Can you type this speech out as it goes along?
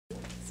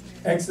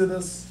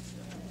Exodus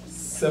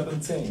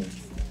 17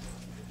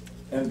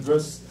 and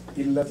verse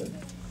 11.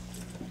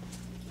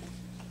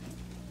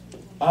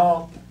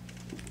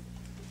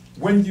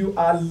 When you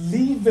are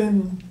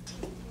leaving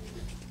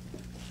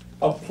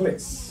a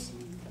place,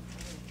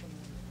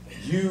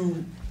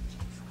 you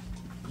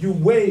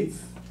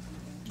wave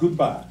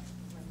goodbye.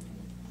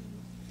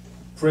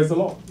 Praise the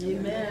Lord.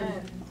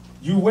 Amen.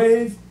 You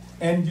wave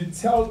and you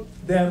tell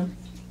them,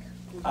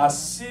 I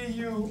see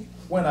you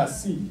when I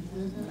see you.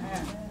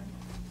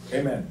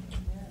 Amen.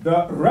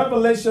 The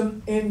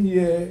revelation in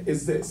here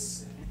is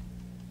this.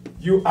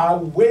 You are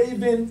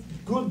waving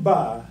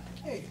goodbye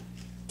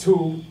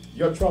to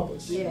your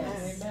troubles.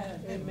 Yes.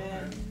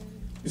 Amen.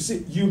 You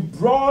see, you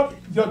brought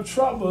your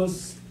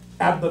troubles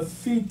at the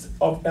feet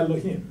of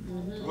Elohim.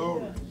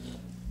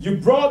 You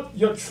brought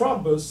your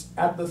troubles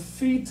at the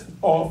feet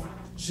of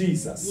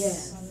Jesus.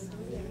 Yes.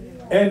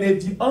 And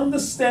if you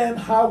understand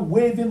how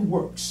waving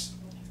works,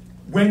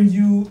 when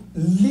you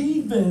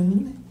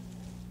leaving,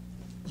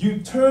 you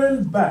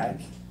turn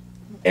back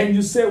and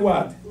you say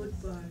what?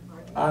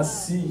 I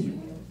see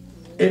you.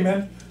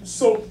 Amen.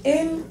 So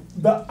in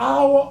the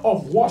hour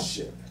of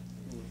worship,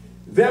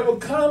 there will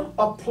come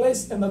a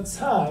place and a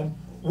time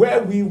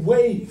where we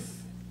wave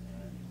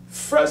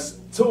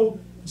first to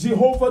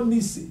Jehovah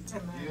Nissi,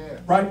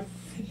 right?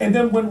 And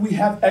then when we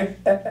have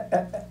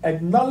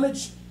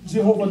acknowledged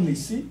Jehovah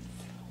Nissi,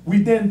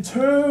 we then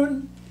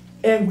turn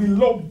and we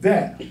look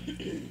down,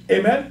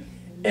 amen?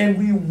 And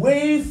we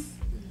wave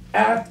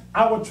at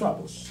our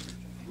troubles.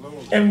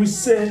 And we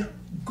say,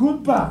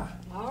 goodbye.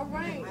 All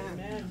right.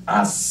 Amen.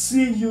 I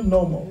see you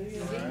no more.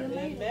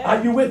 Amen.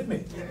 Are you with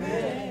me?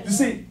 Amen. You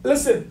see,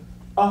 listen,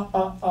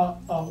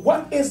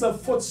 what is a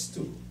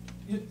footstool?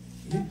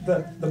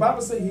 The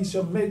Bible says he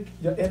shall make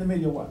your enemy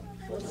your what?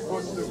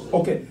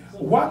 Okay,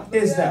 what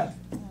is that?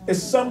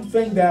 It's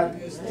something that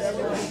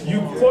you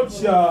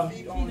put your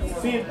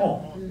feet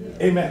on.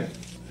 Amen.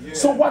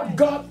 So what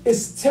God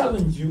is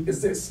telling you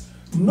is this.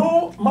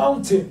 No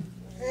mountain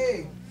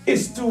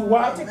is too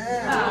what?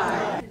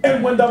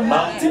 And when the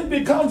mountain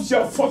becomes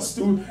your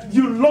footstool,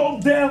 you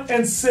look down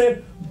and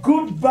say,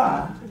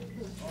 goodbye,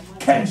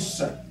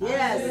 cancer.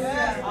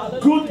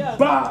 Yes.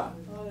 Goodbye.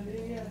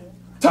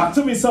 Talk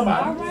to me,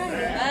 somebody.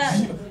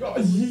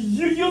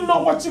 You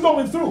know what you're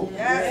going through.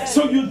 Yes.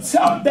 So you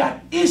tell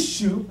that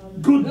issue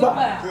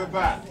goodbye.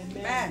 Goodbye.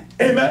 Amen.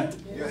 Amen.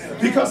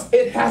 Yes, Because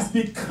it has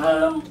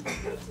become,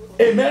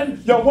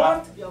 amen, your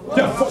what? Your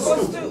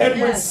footstool.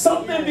 And when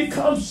something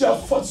becomes your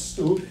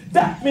footstool,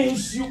 that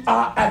means you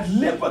are at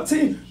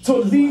liberty to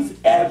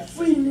leave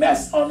every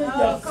mess under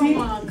your feet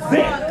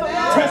there.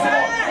 Praise the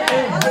Lord.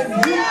 And when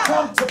you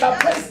come to that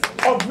place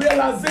of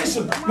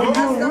realization, when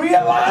you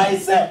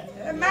realize it,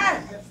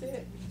 Amen.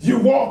 you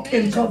walk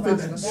in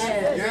confidence.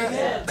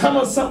 Yes. Come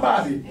on,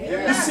 somebody.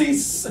 Yes. You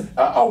see,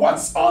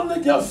 what's under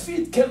your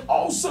feet can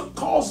also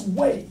cause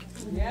weight.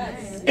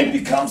 Yes. It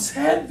becomes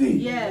heavy.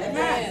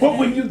 Yes. But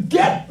when you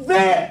get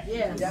there,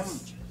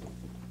 Yes.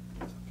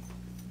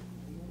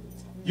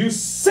 you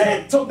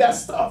say to that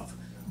stuff,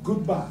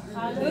 goodbye.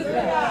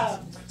 Hallelujah.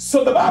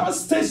 So the Bible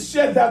states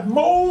here that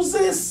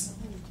Moses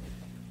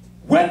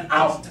went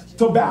out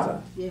to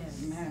battle. Yes.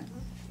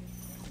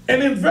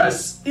 And in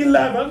verse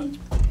 11,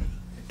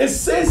 it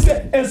says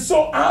that, and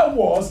so I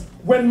was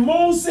when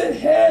Moses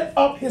held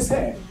up his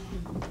hand.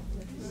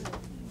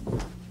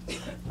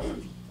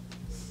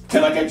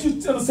 Can I get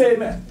you to say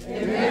amen?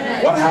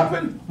 Amen. What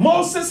happened?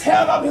 Moses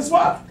held up his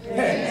what?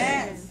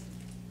 Hand.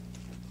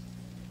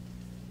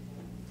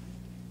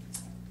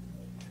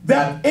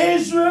 That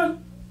Israel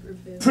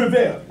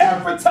prevailed.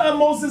 Every time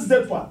Moses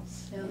did what?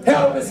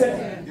 Held up his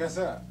hand. Yes,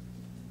 sir.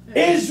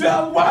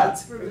 Israel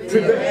what?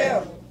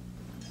 Prevailed.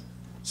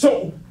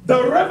 So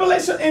the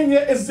revelation in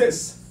here is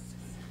this.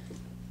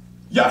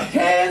 Your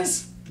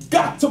hands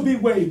got to be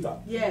waved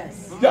up.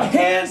 Yes. Your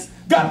hands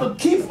got to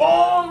keep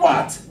on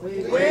what?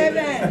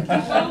 Waving.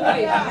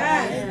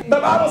 The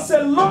Bible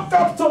said, look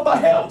up to the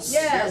hills.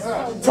 Yes.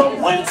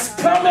 From whence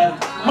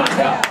cometh my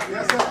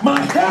help?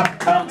 My help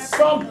comes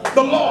from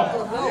the Lord,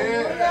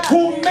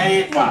 who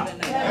made what?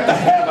 The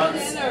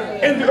heavens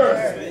and the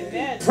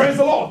earth. Praise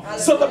the Lord.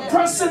 So the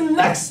person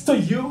next to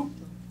you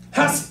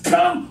has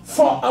come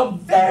for a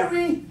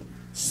very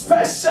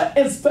special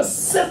and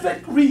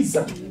specific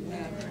reason.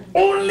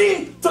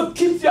 Only to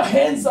keep your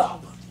hands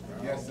up.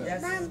 Yes,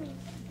 sir.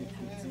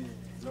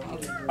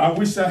 I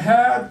wish I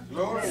had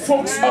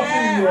folks up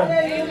in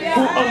here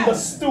who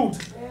understood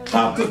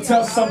how to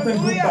tell something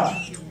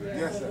goodbye.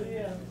 Yes,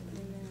 sir.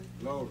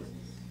 Lord.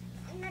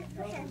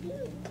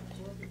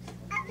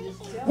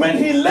 When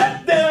he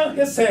let down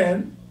his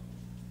hand,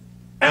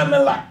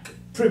 Amalek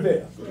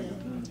prevailed.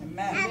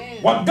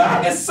 Amen. What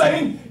God is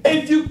saying,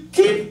 if you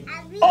keep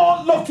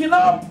on looking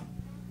up,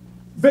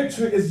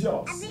 victory is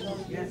yours.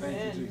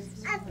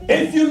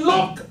 If you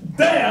look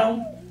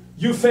down,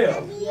 you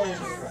fail.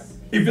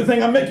 If you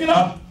think I'm making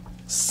up,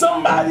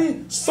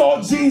 somebody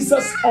saw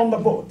Jesus on the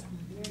boat.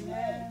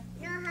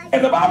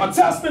 And the Bible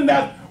tells me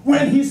that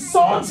when he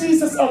saw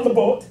Jesus on the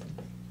boat,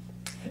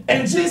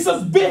 and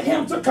Jesus bid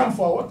him to come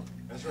forward,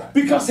 That's right.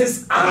 Because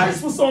his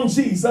eyes was on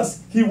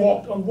Jesus, he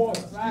walked on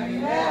water.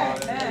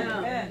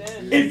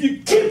 If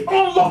you keep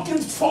on looking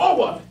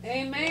forward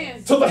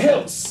Amen. to the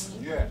hills,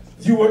 Yes.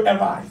 you will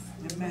arrive.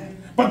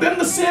 But then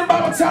the same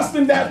Bible tells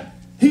me that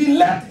he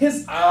let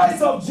his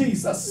eyes off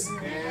Jesus,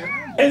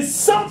 and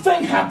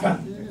something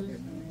happened.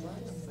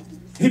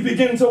 He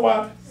began to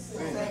what?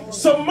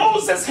 So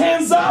Moses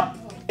hands up,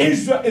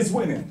 Israel is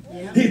winning.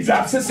 He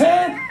drops his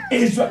hand,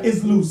 Israel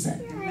is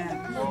losing.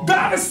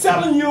 God is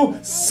telling you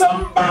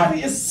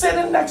somebody is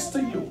sitting next to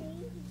you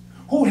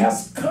who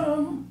has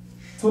come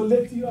to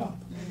lift you up.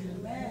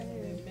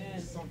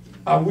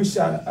 I wish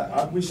I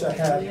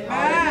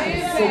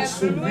had folks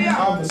who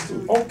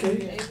understood.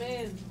 Okay.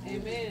 Amen.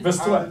 Amen. Verse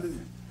 12.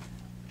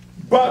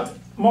 But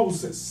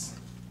Moses'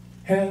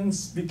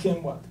 hands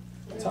became what?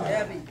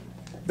 Tired.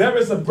 There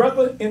is a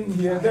brother in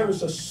here, there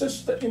is a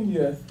sister in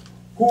here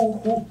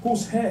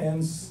whose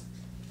hands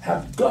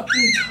have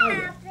gotten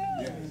tired.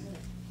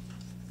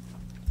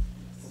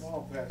 Come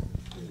on, Pastor.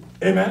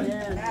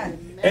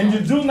 Amen? And you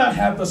do not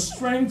have the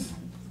strength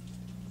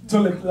to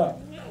lift up.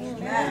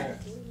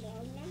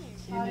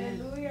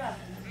 Hallelujah.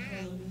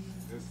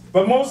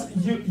 But Moses,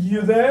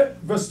 you there?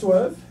 Verse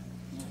 12.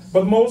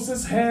 But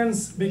Moses'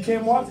 hands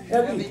became what?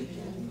 Heavy.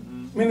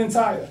 Meaning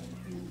tired.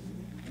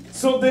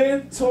 So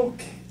they took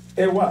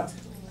a what?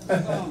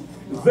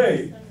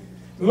 They.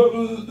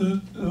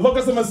 Look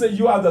at someone and say,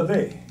 you are the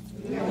they.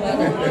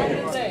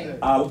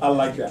 I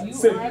like that.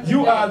 Say,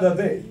 you are the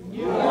they.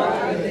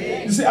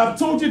 You see, I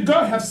told you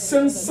God has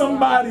sent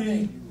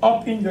somebody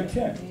up in your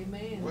camp.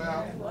 Amen.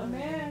 Well,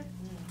 Amen.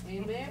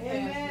 Amen.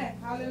 Amen.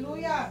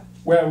 Hallelujah.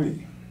 Where are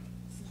we?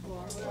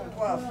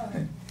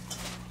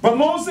 But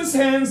Moses'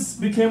 hands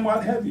became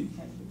what? Heavy.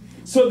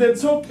 So they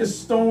took a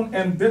stone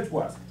and did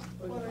what?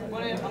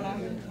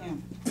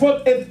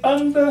 Put it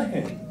under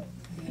him.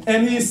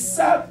 And he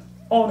sat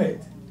on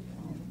it.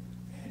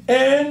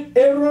 And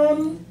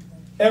Aaron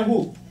and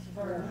who?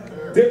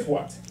 Did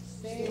what?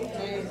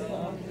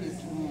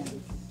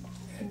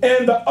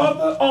 And the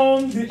other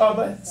on the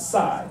other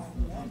side.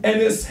 And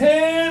his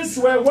hands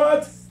were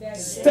what?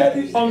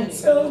 Steady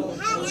until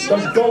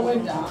the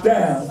going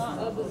down.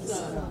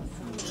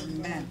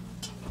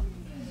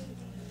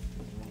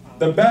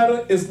 The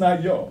battle is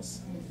not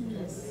yours.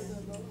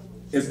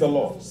 It's the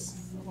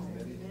Lord's.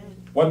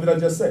 What did I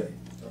just say?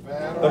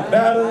 The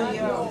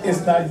battle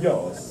is not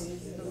yours.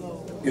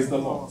 It's the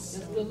Lord's.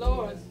 It's the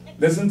Lord.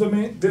 Listen to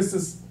me. This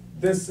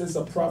is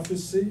a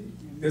prophecy.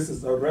 This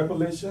is a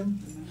revelation.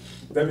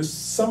 There is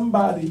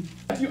somebody.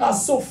 You are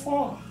so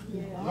far.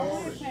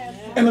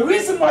 And the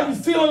reason why you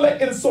feel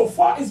like it is so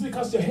far is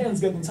because your hands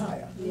getting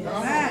tired.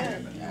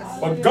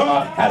 But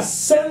God has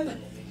sent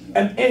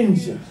an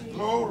angel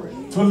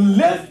to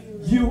lift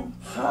you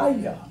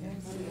higher.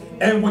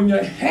 And when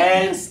your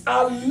hands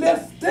are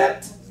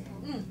lifted,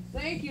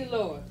 Thank you,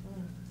 Lord.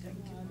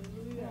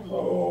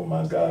 oh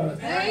my God.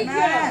 Thank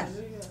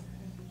you.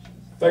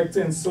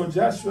 13. So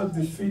Joshua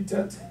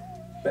defeated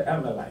the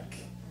Amalek.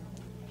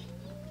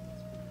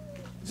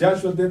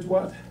 Joshua did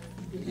what?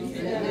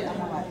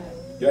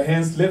 Your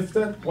hands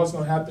lifted, what's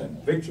going to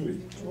happen?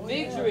 Victory.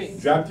 Victory.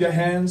 Drop your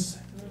hands,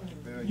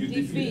 you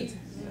defeat.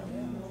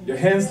 Your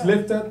hands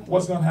lifted,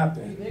 what's going to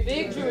happen?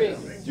 Victory.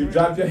 You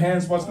drop your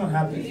hands, what's going to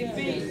happen?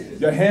 Defeat.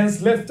 Your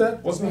hands lifted,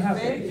 what's going to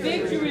happen?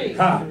 Victory.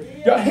 Ha.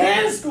 Your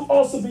hands could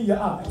also be your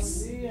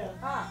eyes.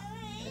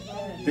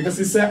 Because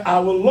he said, I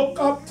will look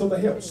up to the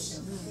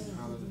hills.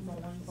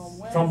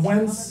 From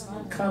whence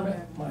cometh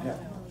my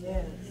help.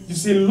 You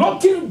see,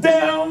 looking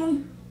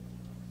down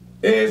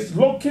is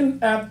looking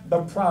at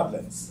the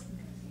problems.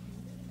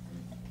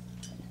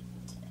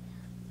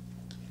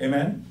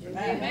 Amen?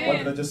 Amen. What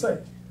did I just say?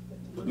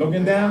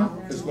 Looking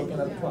down is looking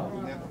at the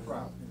problem.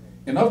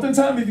 And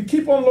oftentimes, if you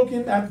keep on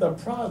looking at the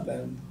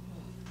problem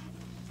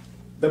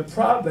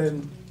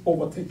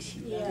overtakes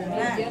you.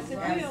 Yes, it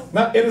will.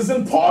 Now, it is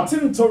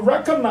important to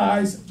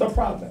recognize the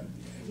problem.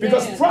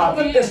 Because Yes,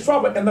 problem yes. is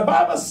trouble. And the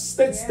Bible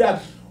states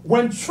that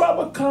when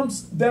trouble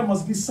comes, there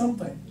must be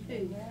something.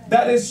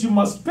 That is, you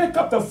must pick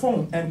up the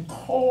phone and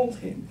call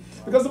him.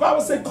 Because the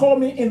Bible says, call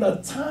me in the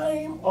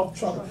time of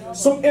trouble.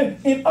 So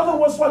in other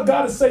words, what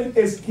God is saying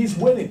is he's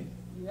waiting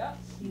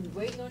He's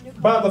waiting on your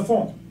call. by the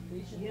phone.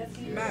 Yes,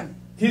 he is.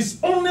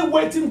 He's only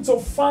waiting to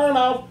find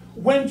out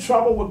when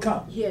trouble will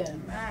come.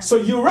 Yeah. So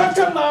you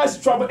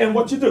recognize trouble, and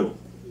what you do?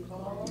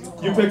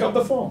 You pick up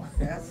the phone.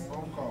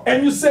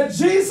 And you say,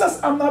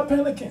 Jesus, I'm not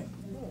panicking.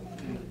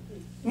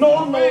 No,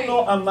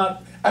 I'm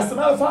not. As a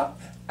matter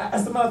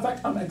of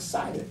fact, I'm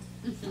excited.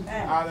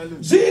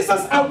 Hallelujah.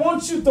 Jesus, I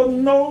want you to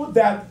know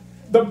that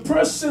the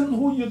person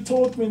who you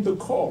told me to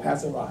call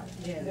has arrived.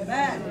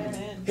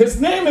 His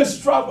name is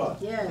Trouble.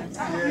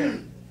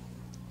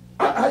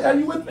 Are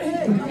you with me?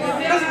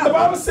 The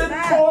Bible said,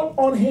 call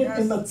on him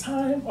in the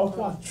time of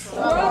what?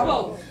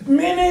 Trouble.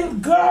 Meaning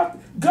God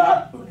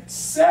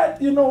said,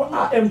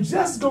 I am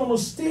just going to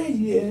stay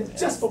here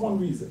just for one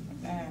reason.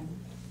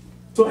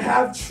 To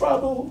have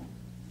trouble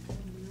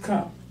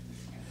come.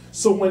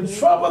 So when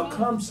trouble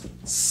comes,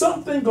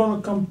 something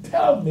going to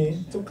compel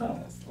me to come.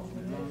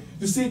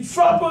 You see,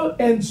 trouble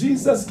and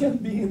Jesus can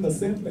be in the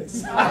same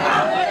place.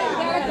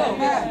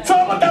 Gotta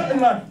Trouble got to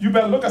go. You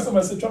better look at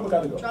somebody and say, trouble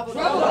got to go. go. Trouble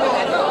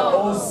gotta go.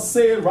 Oh,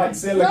 say it right.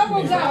 Say it like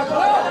Trouble me. gotta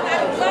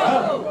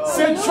go.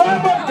 Say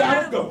trouble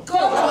got to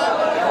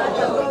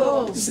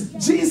go. You see,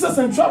 Jesus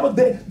and trouble,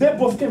 they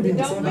both can be in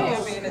the same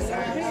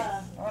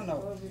house. Oh,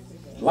 no.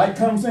 Light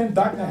comes in,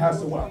 darkness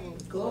has to what?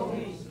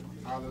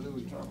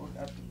 Hallelujah. Trouble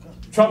got to go.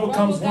 Trouble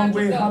comes got one to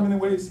way, go. how many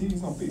ways? He's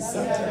going to be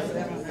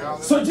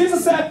seven. So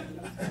Jesus said,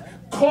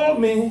 call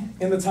me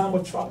in the time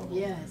of trouble.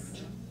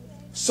 Yes.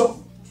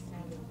 So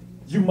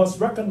you must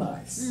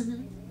recognize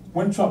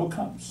when trouble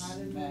comes.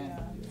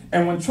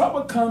 And when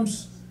trouble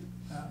comes,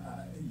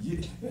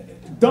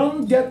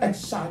 don't get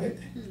excited.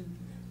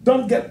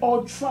 Don't get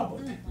all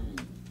troubled.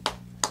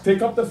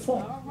 Pick up the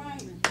phone. All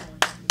right.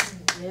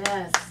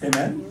 Yes.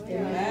 Amen.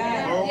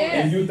 Yes.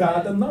 And you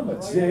dial the number.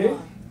 J,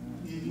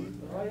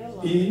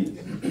 E.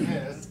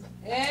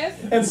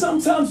 Yes. And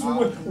sometimes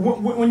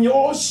when you're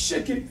all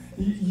shaky,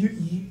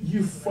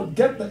 you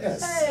forget the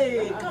S.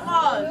 Hey, come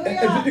on.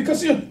 And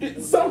because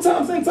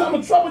sometimes in time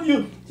of trouble,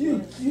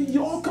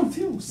 you're all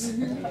confused.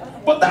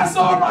 But that's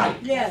all right.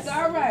 Yes. It's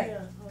all right.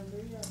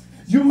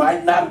 You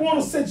might not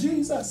want to say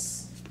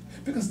Jesus,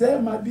 because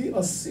there might be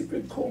a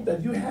secret code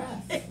that you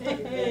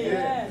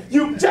have.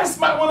 You just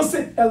might want to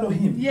say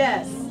Elohim.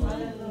 Yes.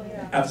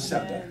 El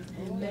Shaddai.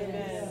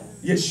 Amen.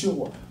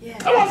 Yeshua.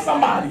 Yes. Come on,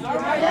 somebody.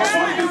 right.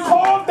 So you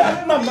call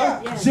that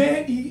number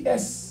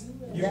J-E-S.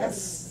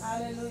 Yes.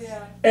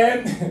 Hallelujah.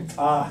 And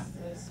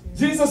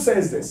Jesus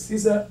says this. He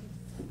said,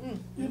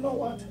 you know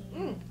what?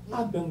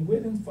 I've been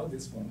waiting for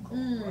this phone call.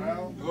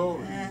 Well,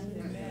 glory.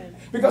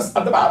 Because the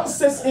Bible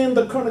says in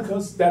the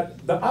Chronicles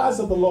that the eyes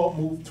of the Lord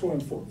move to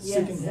and fro, Yes.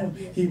 seeking him,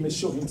 he may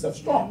show himself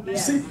strong. You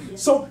Yes. see?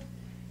 So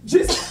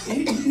Jesus,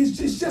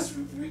 he's just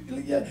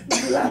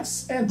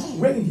relaxed and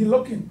waiting. He's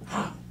looking.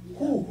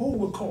 Who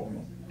will call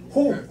me?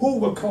 Who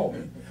will call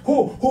me?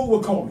 Who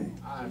will call me?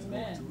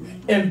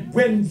 And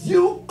when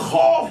you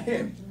call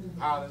him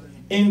Hallelujah.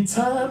 in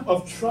time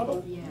of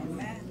trouble,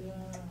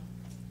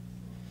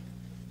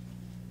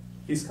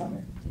 he's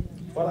coming.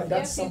 But I got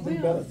Yes, he something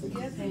will. better for you.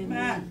 Yes, he will.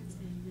 Amen.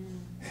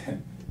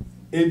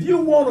 If you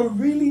want to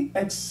really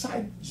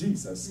excite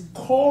Jesus,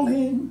 call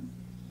him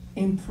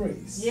in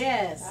praise.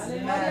 Yes.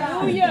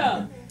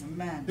 Hallelujah.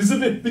 Amen. You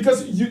see,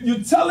 because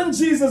you're telling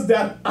Jesus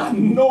that I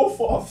know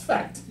for a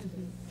fact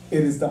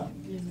it is done.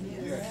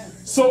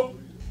 So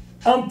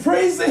I'm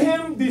praising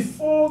him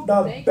before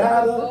the Thank you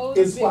battle for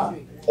is what?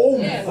 victory.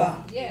 Over.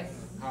 Yes. Yes.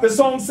 The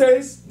song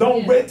says, don't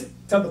Yes. wait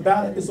till the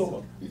battle is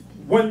over.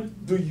 When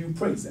do you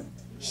praise him?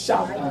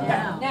 Shout now.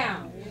 now.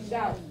 Now.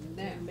 Shout.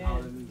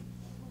 Now.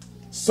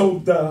 So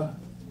the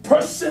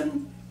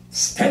person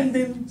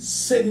standing,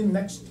 sitting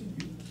next to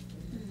you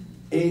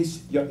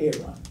is your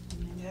Aaron,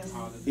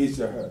 is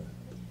your herd.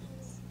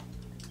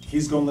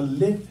 He's going to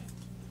lift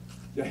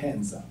your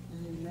hands up.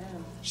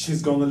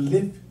 She's going to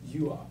lift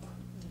you up.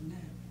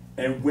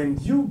 And when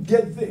you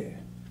get there,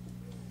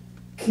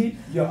 keep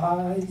your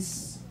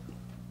eyes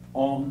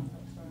on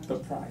the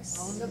prize.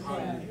 On the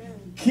prayer.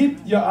 Keep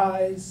your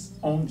eyes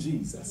on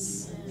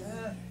Jesus.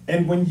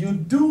 And when you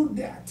do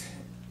that,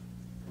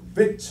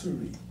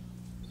 victory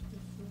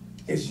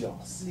is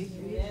yours.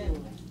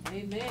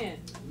 Amen.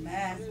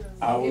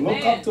 I will look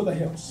Amen. up to the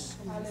hills.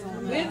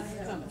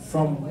 Wisdom.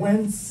 From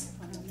whence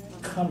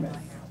cometh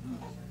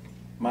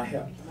my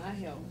help? My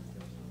help.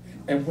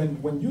 And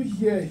when you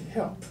hear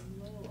help,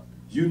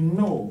 you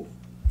know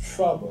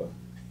trouble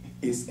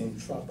is in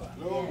trouble.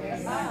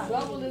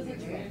 Trouble is a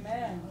trap.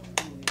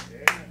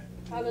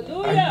 Are you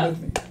Hallelujah.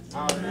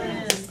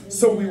 with me?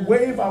 So we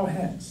wave our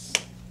hands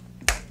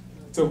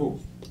to who?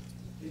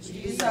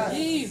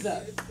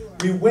 Jesus.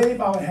 We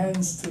wave our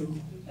hands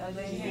to.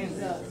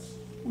 Jesus.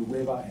 We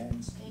wave our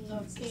hands. King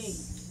of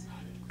Kings.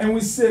 And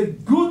we say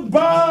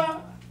goodbye.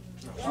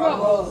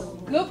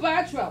 Trouble.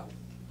 Goodbye, trouble.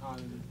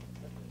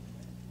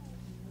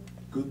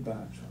 Goodbye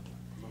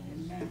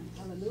trouble.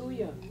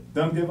 Hallelujah.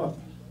 Don't give up.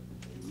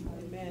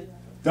 Amen.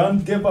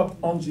 Don't give up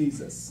on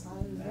Jesus.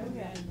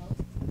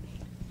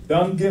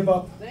 Don't give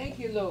up Thank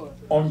you, Lord.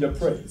 on your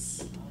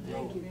praise.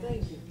 Thank you.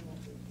 Thank you.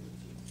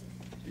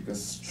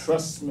 Because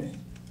trust me,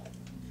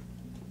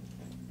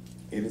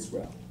 it is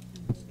well.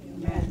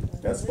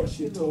 That's what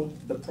she told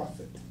the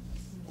prophet.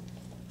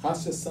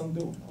 How's your son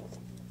doing?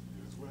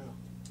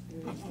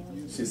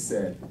 She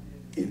said,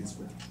 it is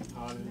well.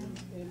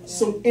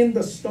 So in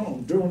the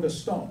storm, during the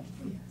storm,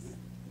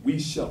 we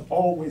shall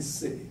always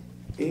say,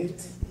 it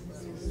is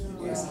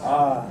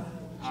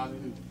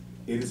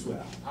it is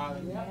well.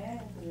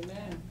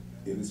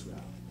 It is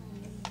well.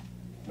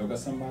 Look at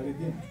somebody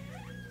again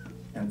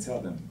and tell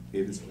them,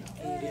 it is well.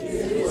 It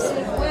is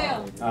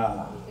well.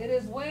 It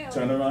is well.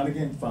 Turn around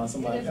again, find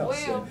somebody It is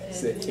else. well.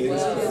 Say, it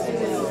is well.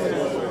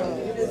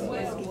 It is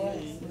well.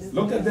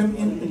 Look at them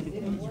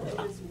in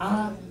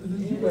eye.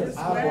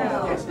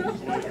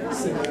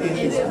 Say, it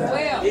is well.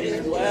 Well. It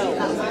is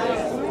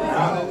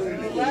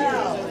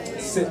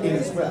Say, it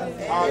is well.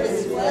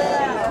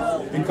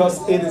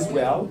 Because it is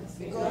well,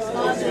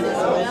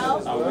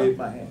 I wave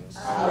my hands.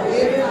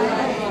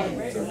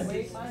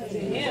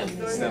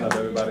 Him. Stand up,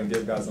 everybody, and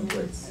give God some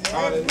praise.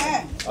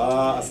 Hallelujah.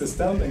 I said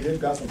stand up and give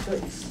God some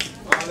praise.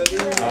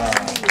 Hallelujah. Stand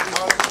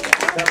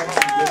up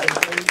and give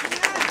him praise.